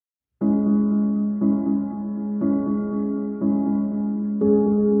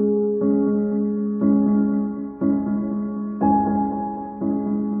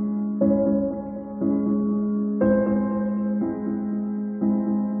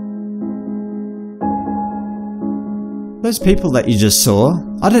Those people that you just saw,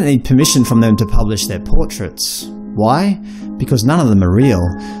 I don't need permission from them to publish their portraits. Why? Because none of them are real.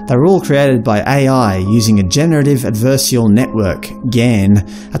 They were all created by AI using a generative adversarial network, GAN,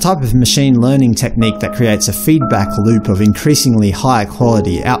 a type of machine learning technique that creates a feedback loop of increasingly high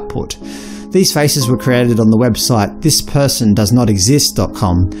quality output. These faces were created on the website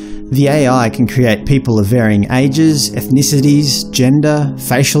thispersondoesnotexist.com. The AI can create people of varying ages, ethnicities, gender,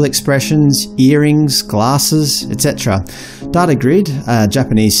 facial expressions, earrings, glasses, etc. DataGrid, a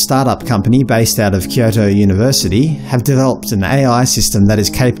Japanese startup company based out of Kyoto University, have developed an AI system that is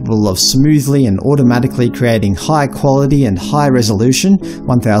capable of smoothly and automatically creating high quality and high resolution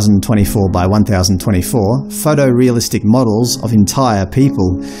 1024 by 1024 photorealistic models of entire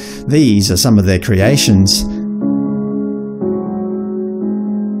people. These are some of their creations.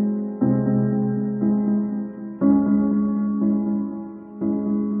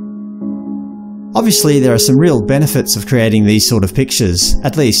 Obviously, there are some real benefits of creating these sort of pictures,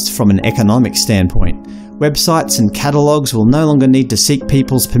 at least from an economic standpoint. Websites and catalogues will no longer need to seek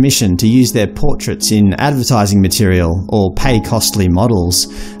people's permission to use their portraits in advertising material or pay costly models,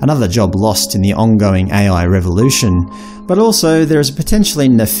 another job lost in the ongoing AI revolution. But also, there is a potentially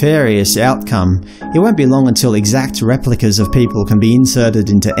nefarious outcome. It won't be long until exact replicas of people can be inserted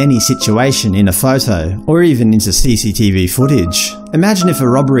into any situation in a photo, or even into CCTV footage. Imagine if a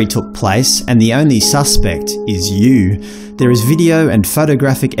robbery took place and the only suspect is you. There is video and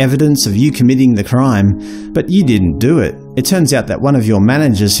photographic evidence of you committing the crime, but you didn't do it. It turns out that one of your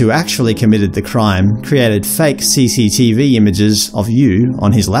managers who actually committed the crime created fake CCTV images of you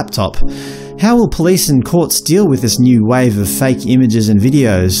on his laptop. How will police and courts deal with this new wave of fake images and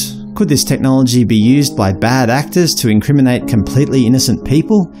videos? Could this technology be used by bad actors to incriminate completely innocent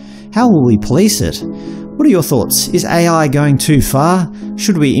people? How will we police it? What are your thoughts? Is AI going too far?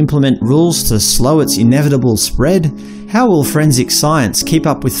 Should we implement rules to slow its inevitable spread? How will forensic science keep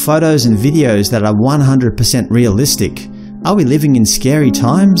up with photos and videos that are 100% realistic? Are we living in scary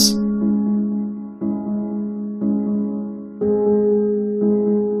times?